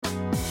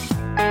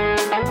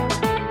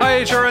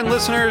HRN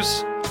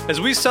listeners.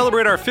 As we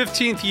celebrate our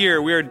 15th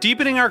year, we are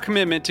deepening our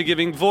commitment to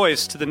giving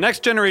voice to the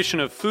next generation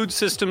of food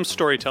systems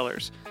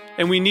storytellers,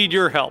 and we need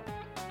your help.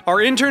 Our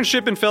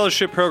internship and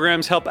fellowship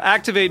programs help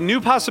activate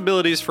new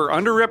possibilities for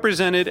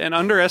underrepresented and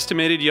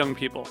underestimated young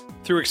people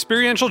through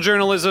experiential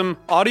journalism,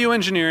 audio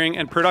engineering,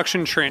 and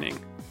production training.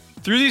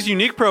 Through these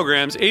unique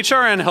programs,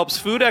 HRN helps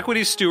food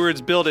equity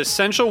stewards build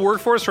essential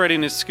workforce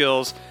readiness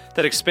skills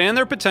that expand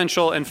their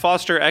potential and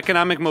foster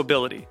economic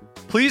mobility.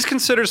 Please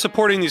consider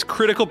supporting these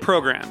critical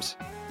programs.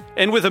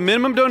 And with a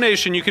minimum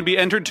donation, you can be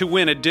entered to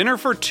win a dinner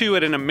for two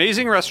at an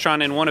amazing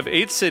restaurant in one of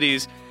 8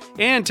 cities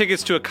and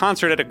tickets to a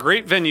concert at a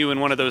great venue in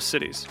one of those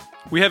cities.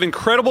 We have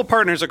incredible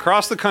partners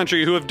across the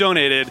country who have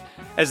donated,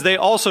 as they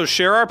also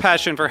share our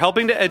passion for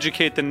helping to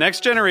educate the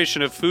next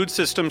generation of food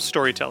systems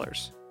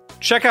storytellers.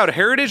 Check out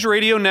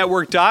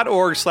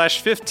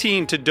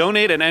heritageradionetwork.org/15 to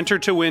donate and enter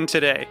to win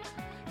today.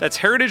 That's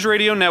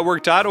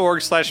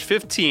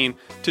heritageradionetwork.org/15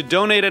 to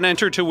donate and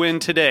enter to win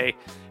today.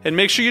 And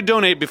make sure you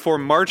donate before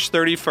March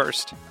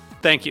 31st.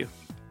 Thank you.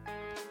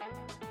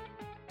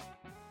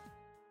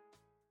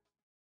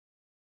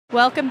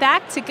 Welcome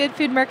back to Good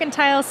Food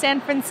Mercantile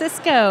San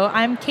Francisco.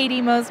 I'm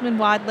Katie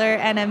Mosman-Wadler,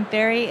 and I'm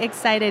very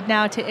excited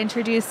now to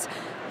introduce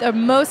the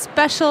most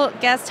special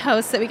guest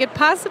host that we could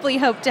possibly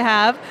hope to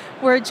have.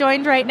 We're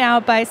joined right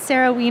now by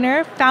Sarah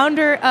Weiner,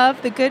 founder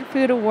of the Good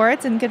Food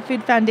Awards and Good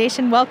Food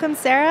Foundation. Welcome,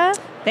 Sarah.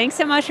 Thanks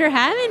so much for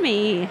having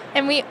me.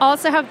 And we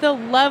also have the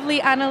lovely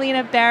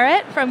Annalena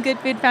Barrett from Good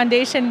Food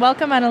Foundation.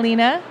 Welcome,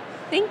 Annalena.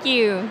 Thank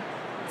you.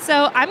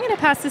 So I'm going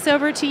to pass this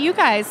over to you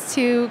guys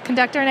to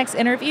conduct our next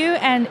interview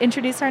and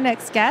introduce our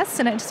next guest.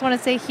 And I just want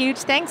to say huge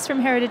thanks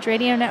from Heritage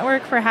Radio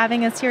Network for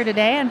having us here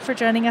today and for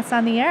joining us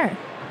on the air.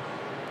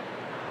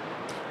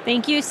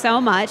 Thank you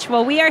so much.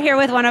 Well, we are here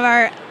with one of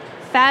our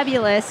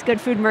fabulous Good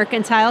Food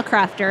Mercantile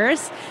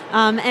crafters.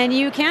 And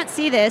you can't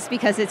see this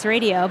because it's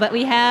radio, but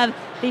we have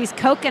these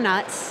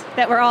coconuts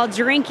that we're all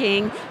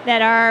drinking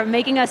that are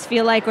making us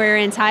feel like we're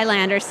in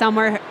Thailand or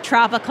somewhere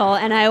tropical.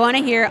 And I want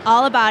to hear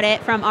all about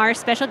it from our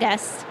special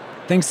guest.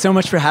 Thanks so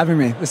much for having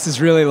me. This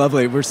is really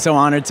lovely. We're so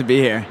honored to be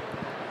here.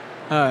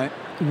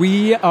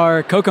 We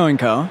are Coco &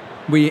 Co.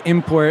 We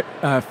import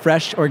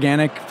fresh,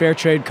 organic, fair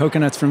trade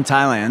coconuts from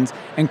Thailand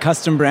and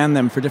custom brand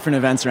them for different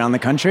events around the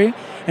country.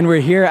 And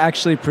we're here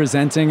actually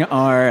presenting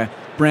our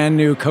brand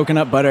new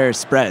coconut butter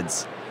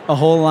spreads. A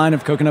whole line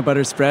of coconut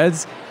butter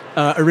spreads,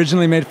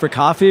 originally made for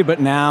coffee, but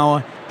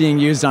now being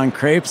used on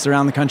crepes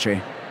around the country.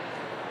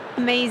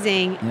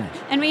 Amazing. Yeah.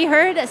 And we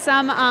heard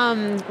some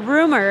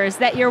rumors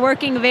that you're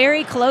working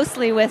very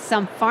closely with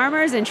some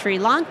farmers in Sri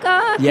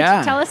Lanka. Could you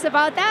tell us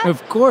about that?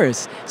 Of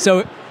course.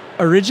 So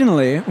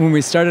originally, when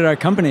we started our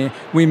company,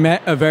 we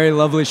met a very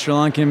lovely Sri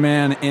Lankan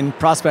man in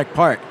Prospect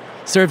Park,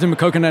 served him a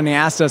coconut, and he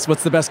asked us,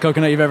 what's the best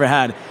coconut you've ever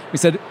had? We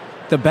said,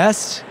 the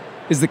best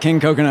is the king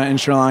coconut in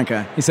Sri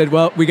Lanka. He said,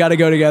 well, we got to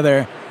go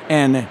together,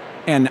 and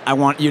I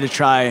want you to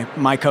try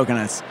my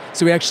coconuts.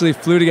 So we actually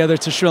flew together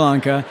to Sri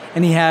Lanka,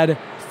 and he had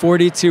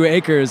 42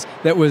 acres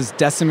that was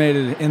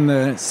decimated in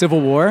the Civil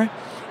War,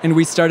 and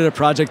we started a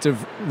project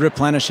of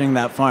replenishing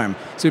that farm.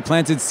 So we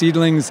planted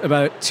seedlings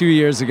about 2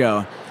 years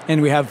ago,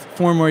 and we have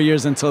 4 more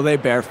years until they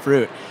bear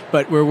fruit.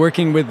 But we're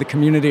working with the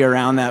community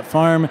around that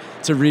farm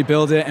to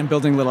rebuild it and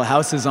building little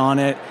houses on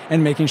it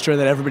and making sure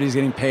that everybody's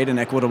getting paid an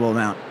equitable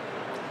amount.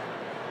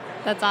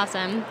 That's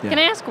awesome. Yeah. Can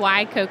I ask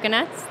why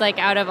coconuts? Like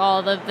out of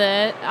all of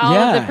the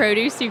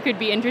produce you could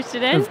be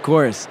interested in? Of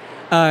course.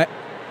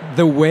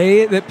 The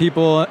way that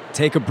people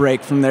take a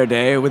break from their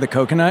day with a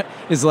coconut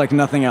is like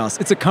nothing else.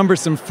 It's a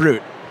cumbersome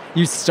fruit.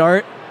 You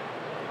start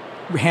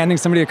handing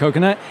somebody a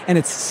coconut, and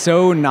it's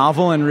so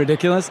novel and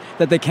ridiculous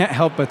that they can't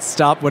help but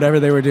stop whatever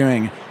they were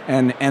doing,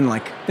 and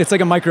like it's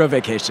like a micro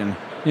vacation.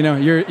 You know,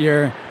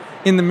 you're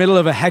in the middle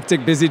of a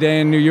hectic, busy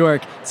day in New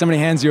York. Somebody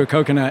hands you a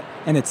coconut,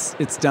 and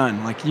it's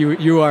done. Like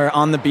you are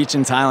on the beach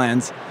in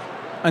Thailand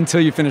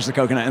until you finish the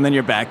coconut, and then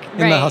you're back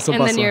in the hustle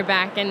bustle. And then you're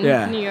back in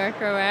New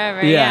York or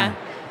wherever. Yeah.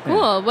 Cool.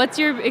 Yeah. What's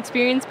your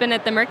experience been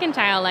at the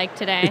Mercantile like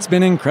today? It's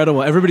been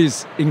incredible.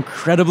 Everybody's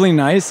incredibly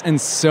nice and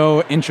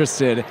so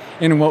interested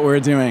in what we're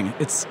doing.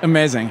 It's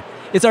amazing.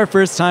 It's our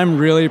first time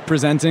really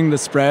presenting the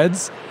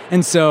spreads,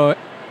 and so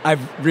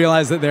I've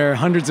realized that there are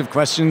hundreds of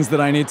questions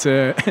that I need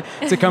to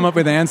to come up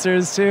with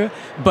answers to,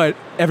 but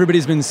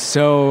everybody's been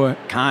so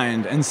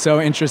kind and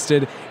so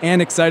interested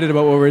and excited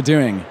about what we're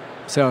doing.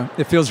 So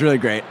it feels really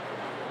great.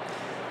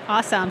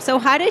 Awesome. So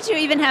how did you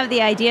even have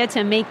the idea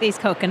to make these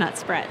coconut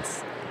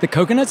spreads? The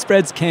coconut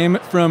spreads came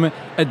from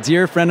a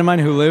dear friend of mine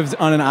who lived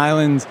on an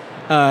island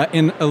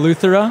in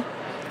Eleuthera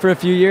for a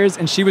few years,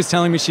 and she was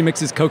telling me she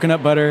mixes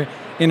coconut butter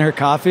in her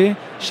coffee.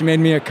 She made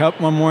me a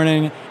cup one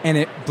morning, and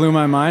it blew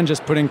my mind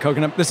just putting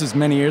coconut. This was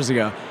many years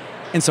ago.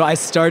 And so I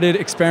started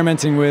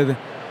experimenting with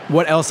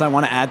what else I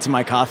want to add to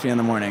my coffee in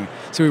the morning.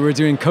 So we were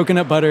doing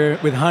coconut butter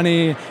with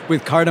honey,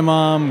 with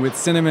cardamom, with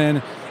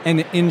cinnamon.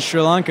 And in Sri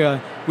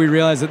Lanka, we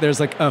realized that there's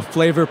like a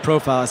flavor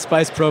profile, a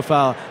spice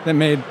profile that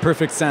made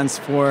perfect sense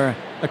for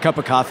a cup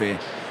of coffee.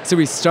 So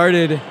we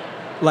started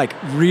like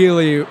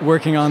really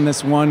working on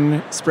this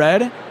one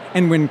spread,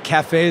 And when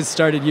cafes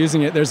started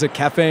using it, there's a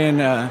cafe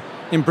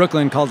in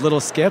Brooklyn called Little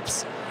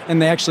Skips,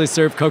 and they actually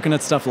serve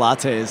coconut stuffed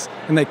lattes,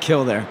 and they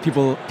kill there.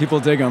 People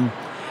dig them.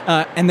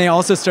 And they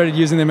also started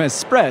using them as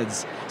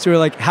spreads. So we were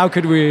like, how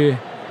could we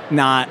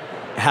not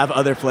have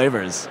other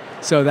flavors?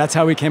 So that's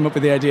how we came up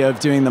with the idea of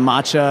doing the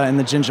matcha and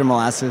the ginger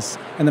molasses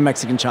and the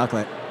Mexican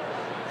chocolate.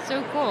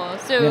 So cool.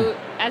 So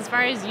as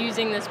far as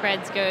using the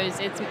spreads goes,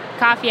 it's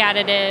coffee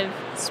additive,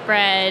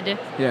 spread.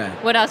 Yeah.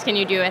 What else can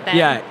you do with it?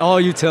 Yeah, all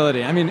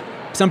utility. I mean,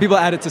 some people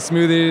add it to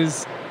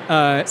smoothies.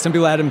 Some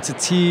people add them to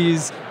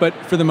teas. But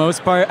for the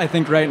most part, I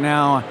think right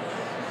now,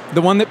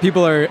 the one that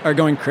people are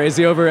going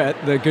crazy over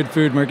at the Good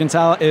Food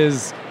Mercantile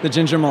is the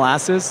ginger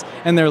molasses,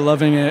 and they're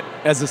loving it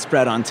as a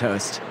spread on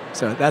toast.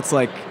 So that's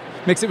like,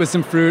 mix it with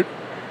some fruit,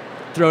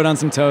 throw it on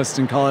some toast,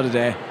 and call it a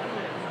day.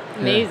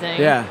 Amazing.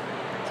 Yeah.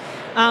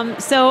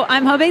 So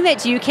I'm hoping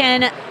that you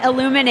can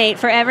illuminate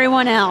for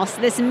everyone else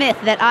this myth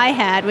that I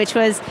had, which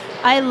was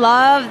I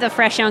love the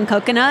fresh young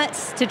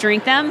coconuts to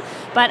drink them,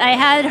 but I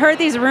had heard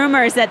these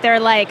rumors that they're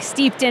like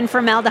steeped in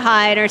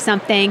formaldehyde or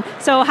something.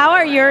 So how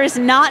are yours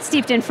not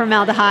steeped in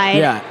formaldehyde?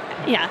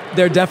 Yeah.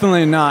 They're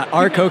definitely not.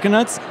 Our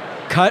coconuts,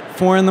 cut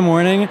 4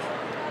 a.m,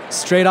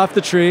 straight off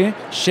the tree,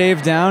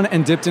 shaved down,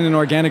 and dipped in an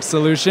organic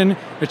solution,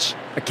 which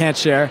I can't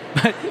share,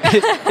 but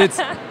it's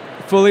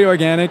fully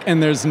organic,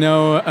 and there's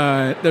no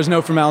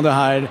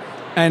formaldehyde,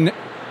 and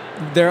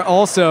they're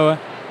also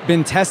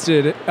been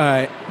tested,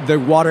 the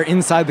water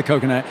inside the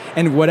coconut,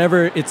 and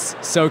whatever it's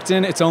soaked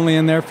in, it's only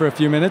in there for a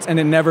few minutes, and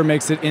it never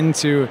makes it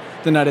into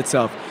the nut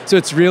itself. So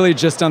it's really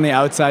just on the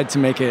outside to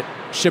make it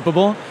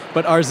shippable,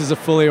 but ours is a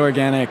fully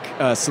organic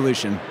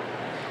solution.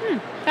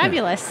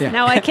 Fabulous. Yeah.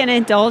 Now I can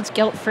indulge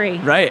guilt-free.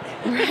 Right.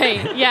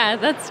 Right. Yeah,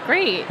 that's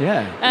great.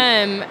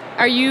 Yeah.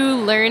 Are you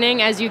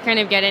learning as you kind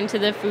of get into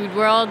the food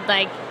world,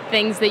 like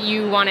things that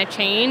you want to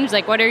change?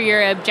 Like, what are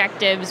your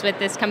objectives with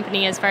this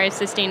company as far as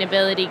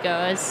sustainability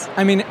goes?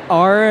 I mean,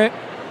 our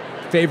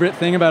favorite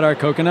thing about our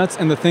coconuts,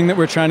 and the thing that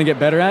we're trying to get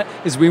better at,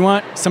 is we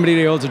want somebody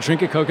to be able to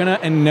drink a coconut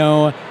and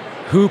know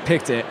who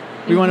picked it.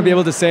 We want to be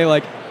able to say,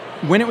 like,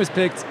 when it was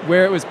picked,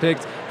 where it was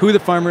picked, who the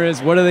farmer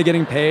is, what are they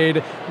getting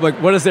paid, like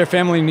what does their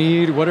family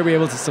need, what are we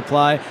able to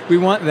supply. We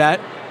want that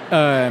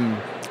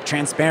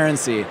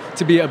transparency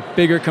to be a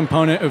bigger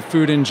component of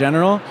food in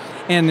general,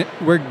 and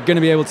we're going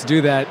to be able to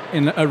do that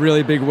in a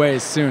really big way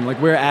soon.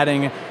 Like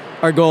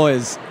our goal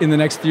is in the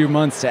next few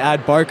months to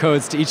add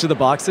barcodes to each of the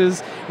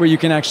boxes where you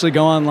can actually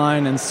go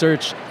online and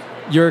search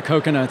your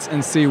coconuts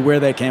and see where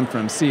they came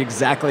from, see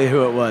exactly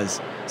who it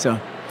was. So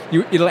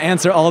it'll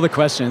answer all the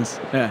questions.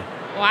 Yeah.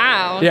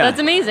 Wow, That's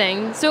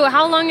amazing. So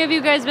how long have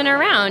you guys been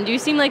around? You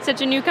seem like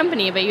such a new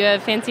company, but you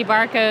have fancy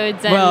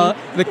barcodes. And well,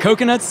 the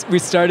coconuts, we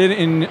started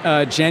in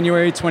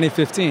January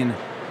 2015.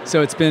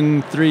 So it's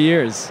been 3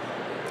 years,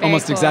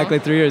 almost cool. exactly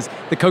 3 years.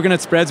 The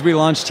coconut spreads we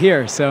launched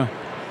here, so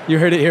you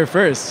heard it here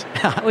first.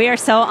 We are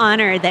so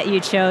honored that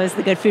you chose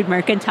the Good Food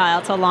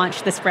Mercantile to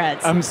launch the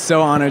spreads. I'm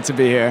so honored to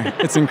be here.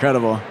 It's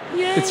incredible.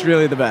 Yay. It's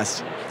really the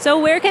best. So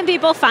where can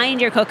people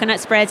find your coconut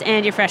spreads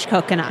and your fresh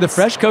coconuts? The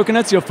fresh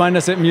coconuts, you'll find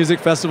us at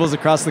music festivals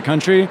across the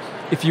country.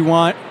 If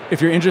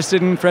you're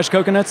interested in fresh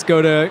coconuts,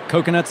 go to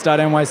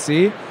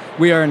coconuts.nyc.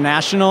 We are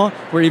national.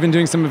 We're even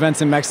doing some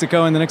events in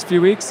Mexico in the next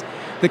few weeks.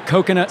 The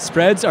coconut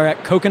spreads are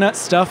at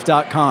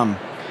coconutstuff.com.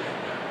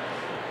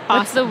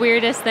 What's the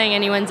weirdest thing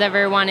anyone's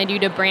ever wanted you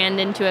to brand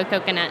into a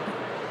coconut?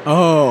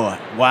 Oh,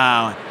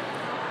 wow.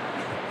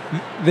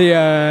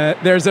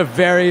 There's a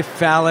very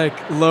phallic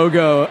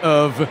logo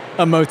of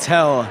a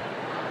motel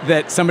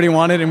that somebody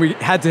wanted, and we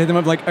had to hit them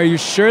up like, are you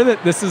sure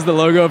that this is the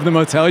logo of the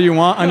motel you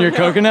want on your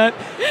coconut?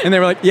 And they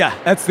were like, yeah,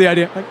 that's the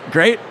idea. Like,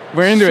 great,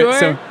 we're into it.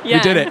 So we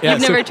did it. Yeah,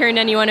 You've never turned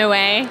anyone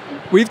away?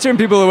 We've turned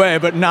people away,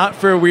 but not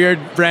for weird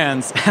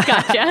brands.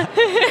 Gotcha.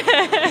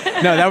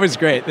 No, that was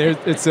great.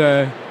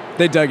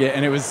 They dug it,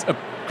 and it was a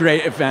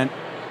great event.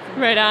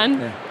 Right on.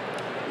 Yeah.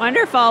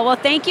 Wonderful. Well,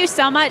 thank you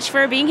so much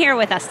for being here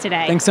with us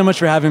today. Thanks so much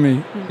for having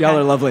me. Y'all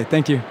are lovely.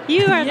 Thank you.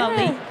 You are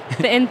lovely.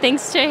 And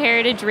thanks to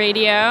Heritage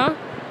Radio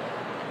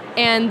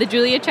and the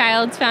Julia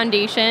Childs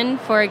Foundation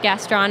for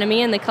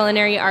Gastronomy and the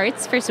Culinary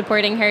Arts for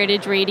supporting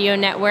Heritage Radio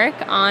Network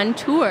on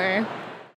tour.